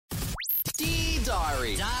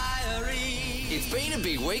Diary. It's been a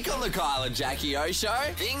big week on the Kyle and Jackie O Show.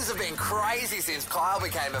 Things have been crazy since Kyle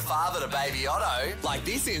became a father to baby Otto, like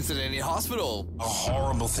this incident in hospital. A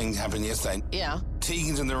horrible thing happened yesterday. Yeah.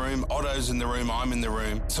 Tegan's in the room, Otto's in the room, I'm in the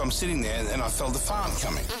room. So I'm sitting there and I felt the fart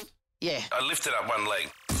coming. Yeah. I lifted up one leg.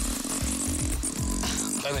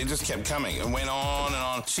 And they just kept coming and went on and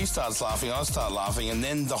on. She starts laughing, I start laughing, and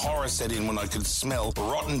then the horror set in when I could smell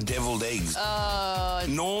rotten deviled eggs.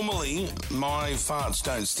 Normally, my farts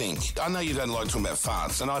don't stink. I know you don't like talking about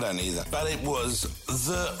farts, and I don't either. But it was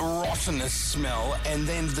the rottenest smell, and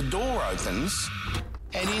then the door opens,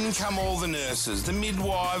 and in come all the nurses, the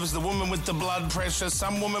midwives, the woman with the blood pressure,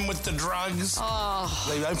 some woman with the drugs.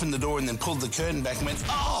 They opened the door and then pulled the curtain back and went,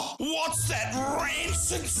 "Oh, what's that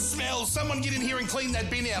rancid smell? Someone get in here and clean that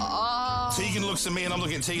bin out." Tegan looks at me and I'm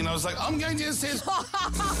looking at Tegan. I was like, I'm going downstairs.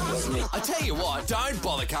 I tell you what, don't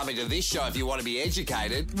bother coming to this show if you want to be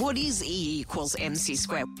educated. What is E equals MC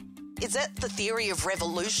squared? Is that the theory of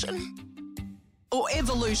revolution? Or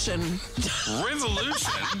evolution?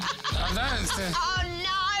 Revolution? I don't understand. Oh,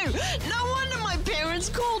 no! No wonder my parents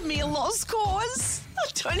called me a lost cause. I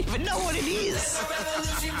don't even know what it is.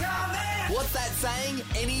 What's that saying?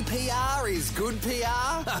 Any PR is good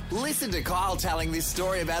PR? Listen to Kyle telling this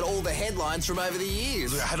story about all the headlines from over the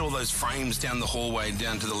years. I had all those frames down the hallway,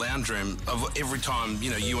 down to the lounge room of every time,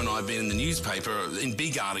 you and I have been in the newspaper in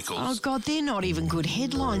big articles. Oh, God, they're not even good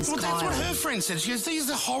headlines, Well, that's Kyle. what her friend said. She goes, these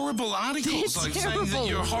are horrible articles. They're saying that terrible.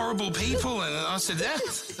 you're horrible people. And I said,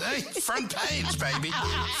 hey, front page, baby.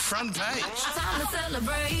 Front page. Time to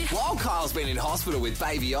celebrate. While Kyle's been in hospital with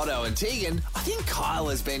baby Otto and Tegan, I think Kyle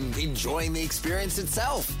has been enjoying the experience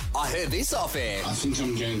itself. I heard this off air. I think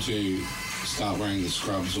I'm going to start wearing the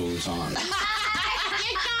scrubs all the time.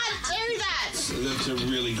 You can't do that. That's a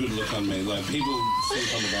really good look on me. Like, people think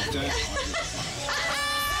I'm a doctor.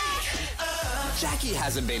 Jackie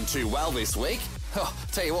hasn't been too well this week. Oh,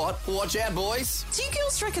 tell you what, watch out, boys. Do you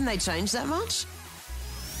girls reckon they changed that much?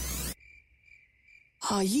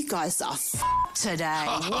 Oh, you guys are today.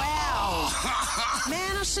 Wow.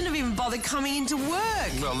 Man, I shouldn't have even bothered coming into work.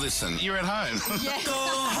 Well, listen, you're at home. Yeah.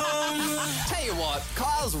 Tell you what,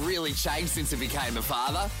 Kyle's really changed since he became a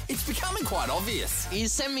father. It's becoming quite obvious. You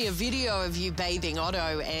sent me a video of you bathing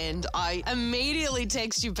Otto, and I immediately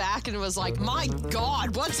text you back and was like, my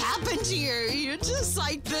God, what's happened to you? You're just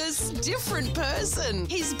like this different person.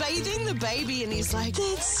 He's bathing the baby and he's like,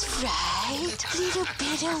 That's right. Little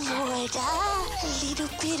bit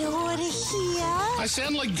of water here. I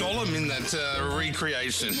sound like Gollum in that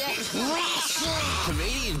recreation.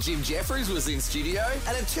 Comedian Jim Jeffries was in studio,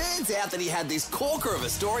 and it turns out that he had this corker of a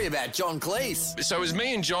story about John Cleese. So it was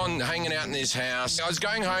me and John hanging out in this house. I was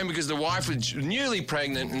going home because the wife was newly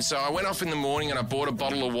pregnant, and so I went off in the morning and I bought a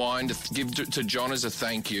bottle of wine to give to John as a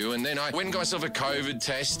thank you. And then I went and got myself a COVID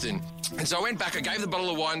test, and so I went back. I gave the bottle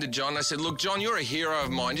of wine to John. I said, look, John, you're a hero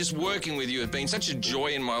of mine. Just working with you has been such a joy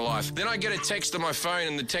in my life. Then I get a text on my phone,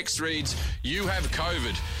 and the text reads, you have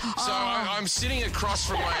COVID. So I'm sitting across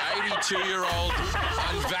from my 82-year-old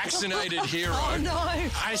unvaccinated hero. oh no.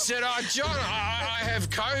 I said, John, I have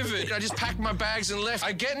COVID. I just packed my bags and left.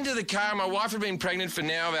 I get into the car. My wife had been pregnant for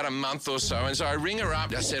now about a month or so. And so I ring her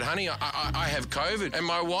up. I said, honey, I have COVID. And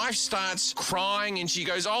my wife starts crying and she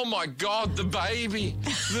goes, oh, my God, the baby.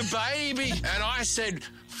 The baby. And I said,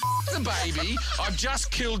 the baby. I've just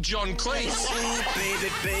killed John Cleese.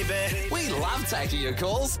 Baby. We love taking your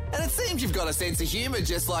calls, and it seems you've got a sense of humour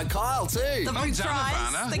just like Kyle too. The big done, prize,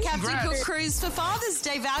 Ivana. the Captain Congrats. Cook cruise for Father's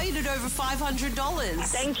Day, valued at over $500.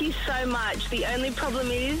 Thank you so much. The only problem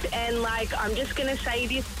is, and I'm just going to say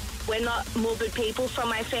this, we're not morbid people from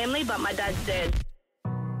my family, but my dad's dead.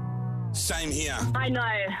 Same here. I know.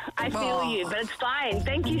 I feel you, but it's fine.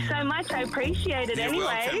 Thank you so much. I appreciate it You're anyway.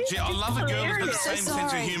 welcome. Gee, I love a girl who's got the Hilarious. same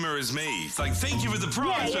sense of humour as me. It's like, thank you for the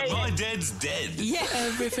prize, Yeah, but yeah, my yeah. dad's dead. Yeah.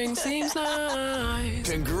 Everything seems nice.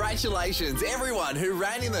 Congratulations, everyone who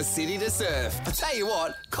ran in the city to surf. I tell you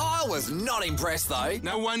what, Kyle was not impressed though.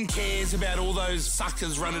 No one cares about all those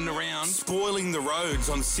suckers running around, spoiling the roads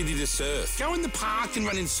on City to Surf. Go in the park and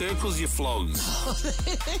run in circles, you flogs.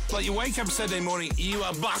 Like, you wake up Saturday morning, you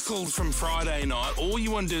are buckled from Friday night. All you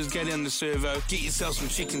want to do is go down the servo, get yourself some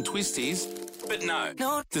chicken twisties. But no,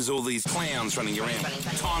 there's all these clowns running around,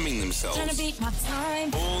 timing themselves. Trying to beat my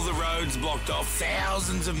time. All the roads blocked off,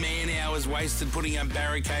 thousands of man hours wasted putting up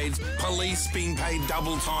barricades, police being paid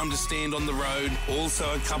double time to stand on the road.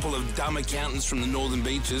 Also, a couple of dumb accountants from the northern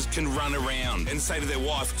beaches can run around and say to their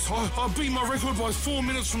wife, I beat my record by 4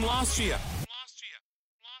 minutes from last year.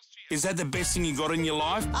 Is that the best thing you got in your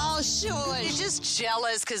life? Oh, sure. You're just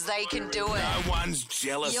jealous because they can do it. No one's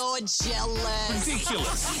jealous. You're jealous.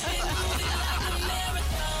 Ridiculous.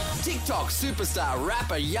 TikTok superstar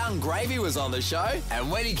rapper Young Gravy was on the show,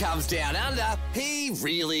 and when he comes down under, he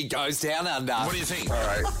really goes down under. What do you think? All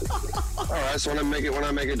right. So when I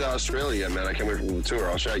make it to Australia, man, I can't wait for the tour.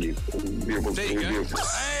 I'll shag you. Beautiful. There you go. Beautiful.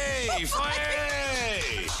 Hey!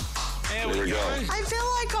 There we go. I feel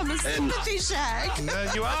like I'm a sympathy shag. No,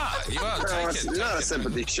 you are. You are. You're not a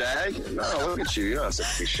sympathy shag. No, look at you. You're not a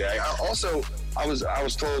sympathy shag. I was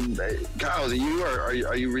told, Kyle, is it you or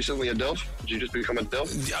are you recently a DILF? Did you just become a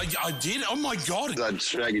DILF? I did. Oh my God. I'd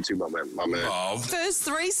shag you too, my man. Oh. First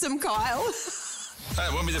threesome, Kyle.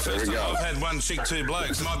 That won't be the first time I've had one chick, two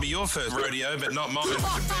blokes. Might be your first rodeo, but not mine.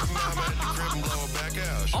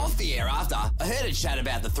 Off the air after, I heard a chat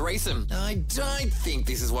about the threesome. I don't think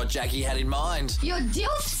this is what Jackie had in mind. Your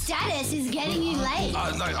DILF status is getting you laid.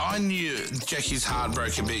 I knew Jackie's heart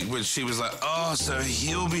broke a bit when she was like, oh, so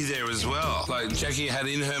he'll be there as well. Like, Jackie had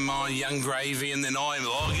in her mind Young Gravy, and then I'm,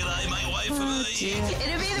 g'day, mate, wait for me.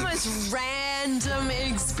 It'd be the most random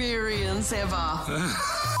experience ever.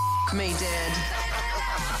 Me dead.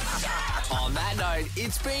 On that note,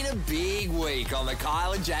 it's been a big week on the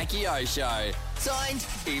Kyle and Jackie O Show. Signed,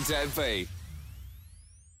 Intern P.